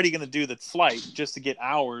was already going to do the flight just to get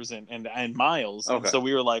hours and miles. Okay. And so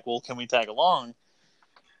we were like, well, can we tag along?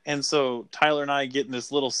 And so Tyler and I get in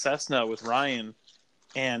this little Cessna with Ryan.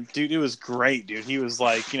 And, dude, it was great, dude. He was,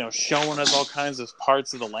 like, showing us all kinds of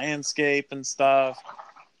parts of the landscape and stuff.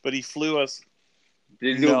 But he flew us.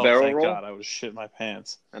 Did you do a barrel thank roll? God, I would shit my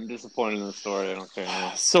pants. I'm disappointed in the story. I don't care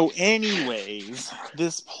anymore. So, anyways,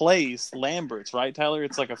 this place, Lambert's, right, Tyler?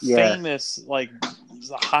 It's like a famous, like,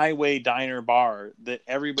 highway diner bar that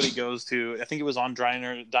everybody goes to. I think it was on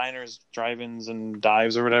diners, drive-ins, and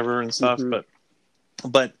dives or whatever and stuff. Mm-hmm.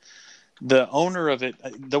 But the owner of it,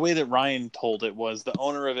 the way that Ryan told it was the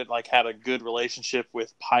owner of it like had a good relationship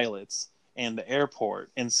with pilots and the airport.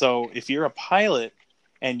 And so if you're a pilot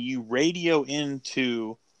and you radio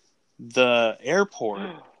into the airport,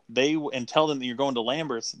 and tell them that you're going to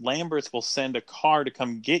Lambert's will send a car to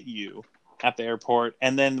come get you at the airport.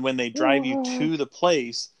 And then when they drive you to the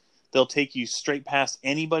place, they'll take you straight past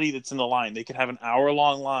anybody that's in the line. They could have an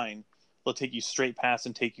hour-long line. They'll take you straight past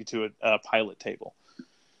and take you to a pilot table.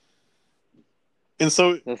 And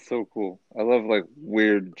so that's so cool. I love like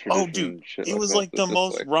weird tradition. Oh, dude, shit it was like the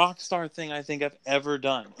most rock star thing I think I've ever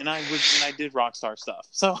done, and I did rock star stuff.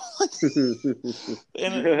 So,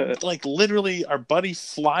 and like literally, our buddy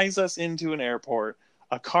flies us into an airport.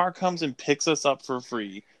 A car comes and picks us up for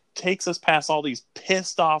free, takes us past all these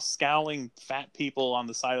pissed off, scowling fat people on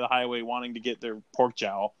the side of the highway wanting to get their pork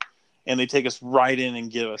jowl, and they take us right in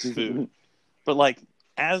and give us food. But like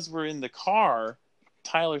as we're in the car,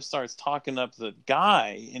 Tyler starts talking up the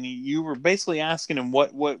guy, and you were basically asking him what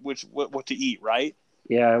to eat, right?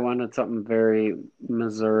 Yeah, I wanted something very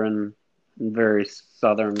Missourian, very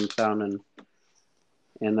southern sounding,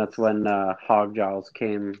 and that's when hog jowls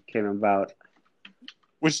came about.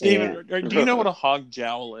 Which, David, do you know what a hog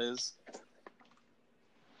jowl is?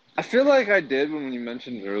 I feel like I did when you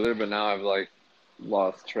mentioned it earlier, but now I've like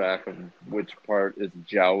lost track of which part is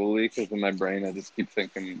jowly because in my brain I just keep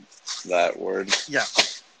thinking that word. Yeah,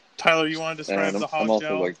 Tyler, you want to describe the hog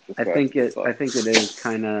jowl? Like, I think it is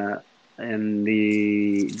kind of in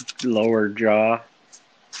the lower jaw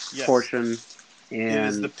portion, and it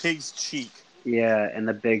is the pig's cheek. Yeah, and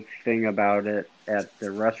the big thing about it at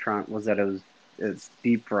the restaurant was that it's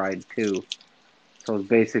deep fried too, so it's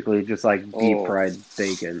basically just like deep fried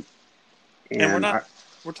bacon. And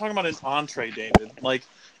we're talking about an entree, David. Like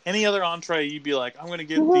any other entree, you'd be like, I'm going to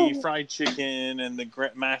get the fried chicken and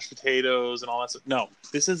the mashed potatoes and all that stuff. No,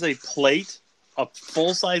 this is a plate, a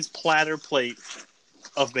full-size platter plate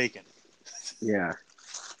of bacon. Yeah.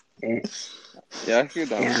 Yeah, I feel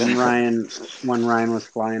that. And when Ryan was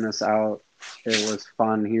flying us out, it was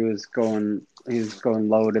fun. He was going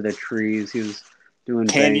low to the trees. He was doing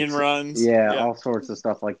canyon runs. Yeah, all sorts of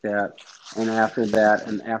stuff like that. And after that,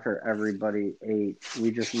 and after everybody ate,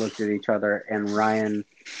 we just looked at each other, and Ryan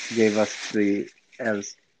gave us the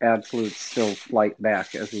as absolute still flight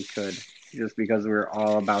back as he could, just because we were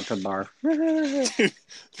all about to barf. Dude,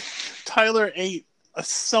 Tyler ate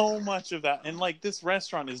so much of that, and like this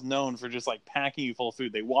restaurant is known for just like packing you full of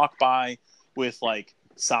food. They walk by with like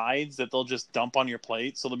sides that they'll just dump on your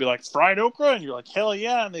plate. So they'll be like fried okra, and you're like, hell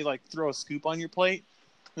yeah, and they like throw a scoop on your plate,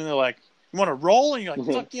 and they're like, you want a roll? And you're like,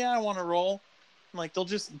 fuck yeah, I want a roll. And like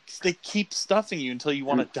they keep stuffing you until you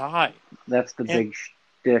want to die. That's the big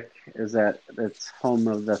shtick, is that it's home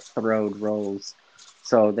of the throwed rolls.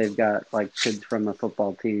 So they've got like kids from the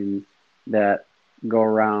football team that go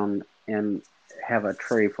around and have a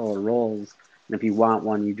tray full of rolls. And if you want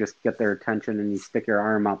one, you just get their attention and you stick your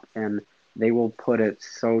arm up, and they will put it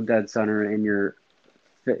so dead center in your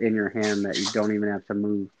hand that you don't even have to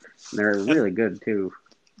move. And they're really good too.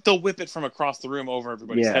 They'll whip it from across the room over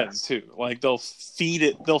everybody's Yeah. heads too. Like they'll feed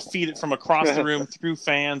it from across the room through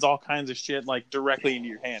fans, all kinds of shit, like directly into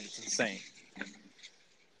your hand. It's insane.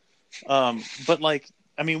 But like,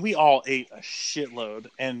 I mean, we all ate a shitload,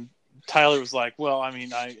 and Tyler was like, "Well, I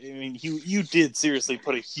mean, you did seriously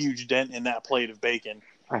put a huge dent in that plate of bacon."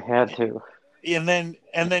 I had to. And then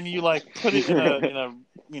you like put it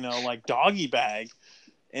in a like doggy bag.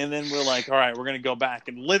 And then we're like, all right, we're going to go back.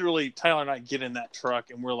 And literally, Tyler and I get in that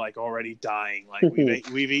truck, and we're like already dying. Like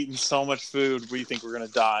we've eaten so much food, we think we're going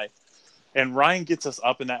to die. And Ryan gets us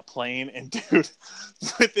up in that plane, and dude,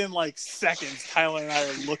 within like seconds, Tyler and I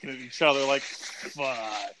are looking at each other like,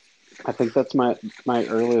 fuck. I think that's my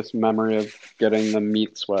earliest memory of getting the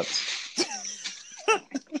meat sweats.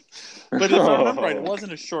 But if I remember right, it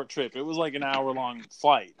wasn't a short trip. It was like an hour-long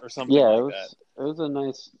flight or something that. It was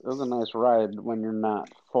a nice ride when you're not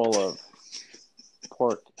full of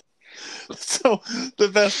pork. So the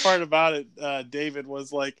best part about it, David,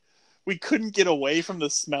 was like we couldn't get away from the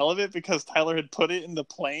smell of it because Tyler had put it in the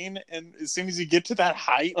plane, and as soon as you get to that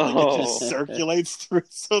height, it just circulates through.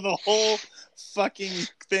 So the whole fucking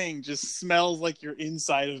thing just smells like you're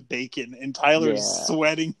inside of bacon, and Tyler's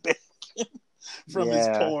sweating bacon from his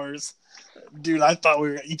pores. Dude, I thought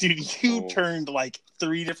you turned like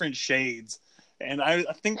 3 different shades. And I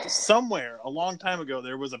think somewhere a long time ago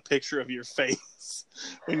there was a picture of your face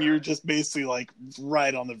when you were just basically like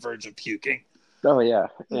right on the verge of puking. Oh yeah,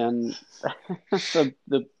 and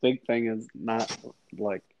the big thing is not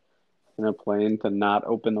like in a plane to not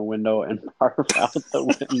open the window and barf out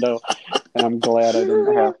the window. And I'm glad I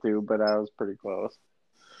didn't have to, but I was pretty close.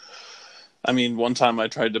 I mean, one time I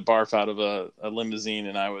tried to barf out of a limousine,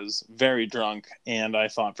 and I was very drunk, and I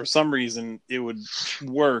thought for some reason it would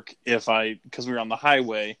work because we were on the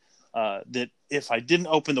highway, that if I didn't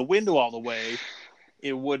open the window all the way,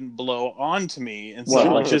 it wouldn't blow onto me, and so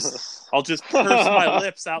I'll just purse my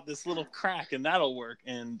lips out this little crack, and that'll work.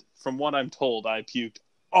 And from what I'm told, I puked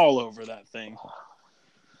all over that thing,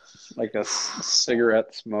 like a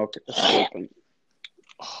cigarette smoke escaping.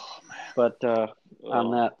 Oh man! But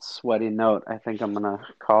on that sweaty note, I think I'm gonna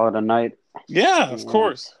call it a night. Yeah, of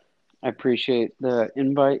course. I appreciate the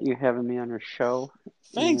invite, you having me on your show.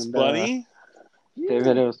 Thanks, buddy.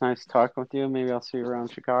 David, it was nice talking with you. Maybe I'll see you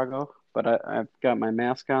around Chicago. But I've got my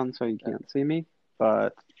mask on, so you can't see me.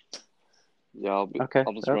 But yeah, I'll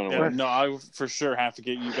just run away. No, I for sure have to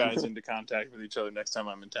get you guys into contact with each other next time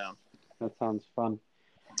I'm in town. That sounds fun.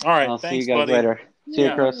 All right, I'll thanks, see you guys buddy. later. See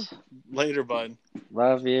you, Chris. Later, bud.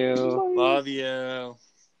 Love you. Love you.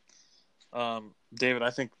 David,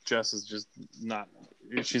 I think Jess is just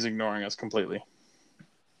she's ignoring us completely.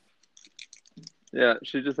 Yeah,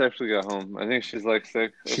 she just actually got home. I think she's like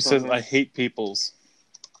sick. She says, I hate peoples.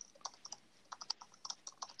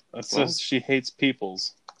 That says she hates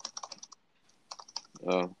peoples.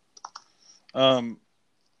 Oh. And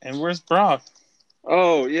where's Brock?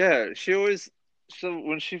 Oh, yeah. So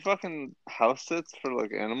when she fucking house sits for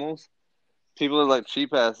like animals, people are like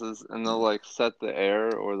cheap asses, and they'll like set the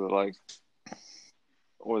air or the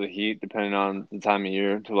heat, depending on the time of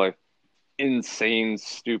year, to like insane,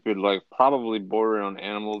 stupid, like probably bordering on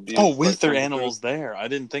animal abuse. Oh, with their animals there. I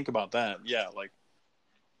didn't think about that. Yeah, like.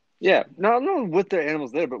 Yeah, not with their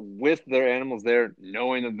animals there, but with their animals there,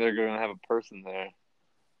 knowing that they're going to have a person there.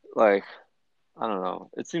 Like, I don't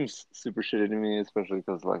know. It seems super shitty to me, especially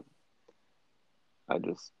because, like,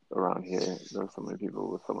 around here, there's so many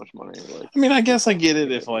people with so much money. Like, I mean, I guess I get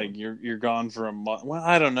it if, like, you're gone for a month. Well,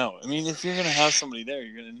 I don't know. I mean, if you're going to have somebody there,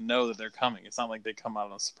 you're going to know that they're coming. It's not like they come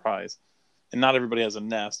out on a surprise. And not everybody has a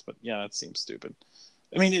nest, but, yeah, that seems stupid.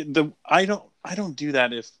 I mean, I don't do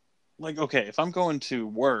that if, like, okay, if I'm going to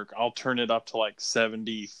work, I'll turn it up to, like,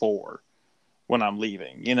 74 when I'm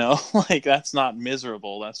leaving, you know? Like, that's not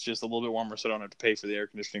miserable. That's just a little bit warmer so I don't have to pay for the air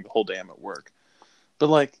conditioning the whole day I'm at work. But,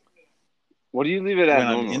 like... What do you leave it at when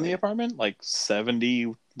normally? I'm in the apartment? Like,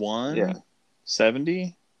 71? Yeah.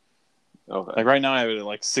 70? Okay. Like, right now I have it at,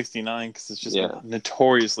 like, 69 because it's just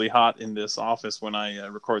notoriously hot in this office when I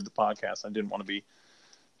record the podcast. I didn't want to be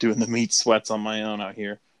doing the meat sweats on my own out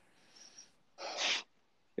here.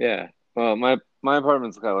 Yeah, well, my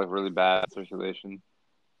apartment's got like really bad circulation,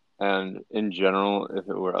 and in general, if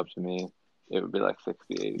it were up to me, it would be like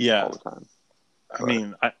 68 all the time. I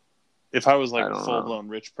mean, if I was like a full blown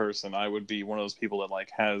rich person, I would be one of those people that like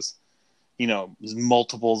has,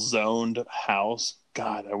 multiple zoned house.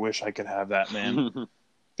 God, I wish I could have that, man.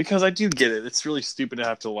 Because I do get it. It's really stupid to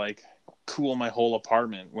have to like cool my whole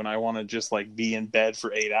apartment when I want to just like be in bed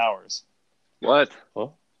for 8 hours. What?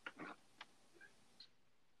 Well,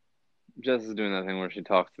 Jess is doing that thing where she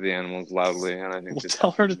talks to the animals loudly, and I think she's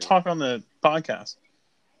tell her to talking me. talk on the podcast.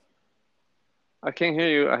 I can't hear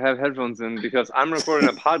you. I have headphones in because I'm recording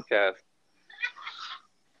a podcast.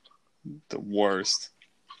 The worst.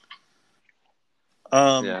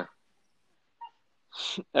 Yeah.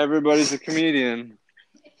 Everybody's a comedian.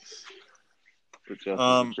 But Jess is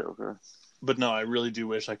a joker. But no, I really do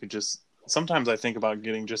wish I could just. Sometimes I think about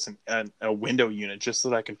getting just a window unit just so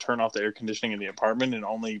that I can turn off the air conditioning in the apartment and I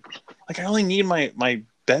only need my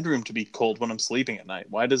bedroom to be cold when I'm sleeping at night.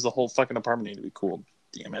 Why does the whole fucking apartment need to be cooled?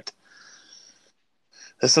 Damn it.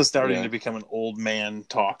 This is starting to become an old man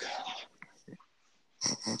talk.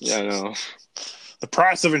 Yeah, I know. The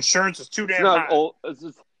price of insurance is too damn It's not high. old. It's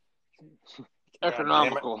just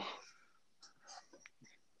economical.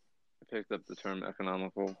 I picked up the term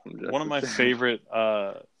economical from Jess. One of my favorite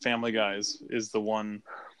Family Guys is the one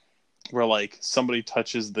where like somebody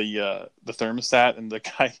touches the thermostat and the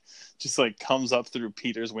guy just like comes up through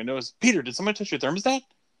Peter's windows. Peter, did somebody touch your thermostat?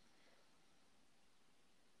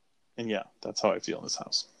 And yeah, that's how I feel in this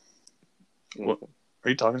house. What, are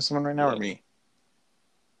you talking to someone right now or me?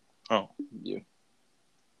 Oh. You.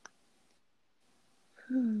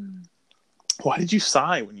 Why did you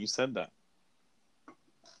sigh when you said that?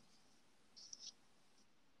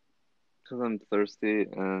 Because I'm thirsty,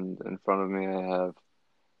 and in front of me I have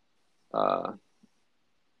a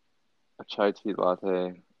chai tea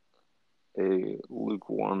latte, a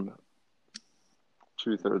lukewarm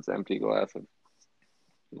 2/3 empty glass of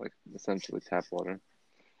like essentially tap water,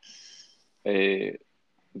 a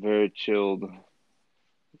very chilled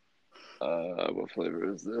what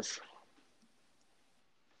flavor is this?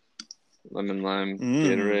 Lemon lime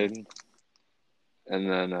Gatorade, and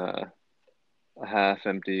then a half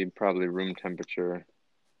empty, probably room temperature,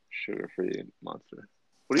 sugar-free Monster.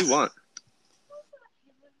 What do you want?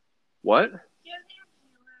 What?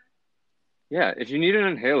 Yeah, if you need an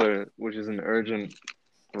inhaler, which is an urgent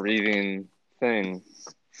breathing thing,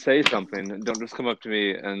 say something. Don't just come up to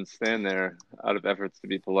me and stand there out of efforts to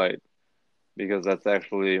be polite, because that's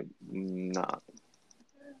actually not.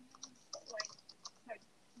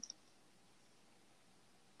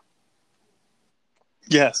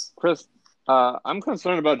 Yes. Chris, I'm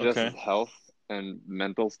concerned about Jess's health and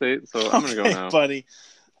mental state, so I'm going to go now. Buddy.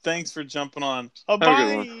 Thanks for jumping on. Have a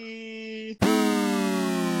good one.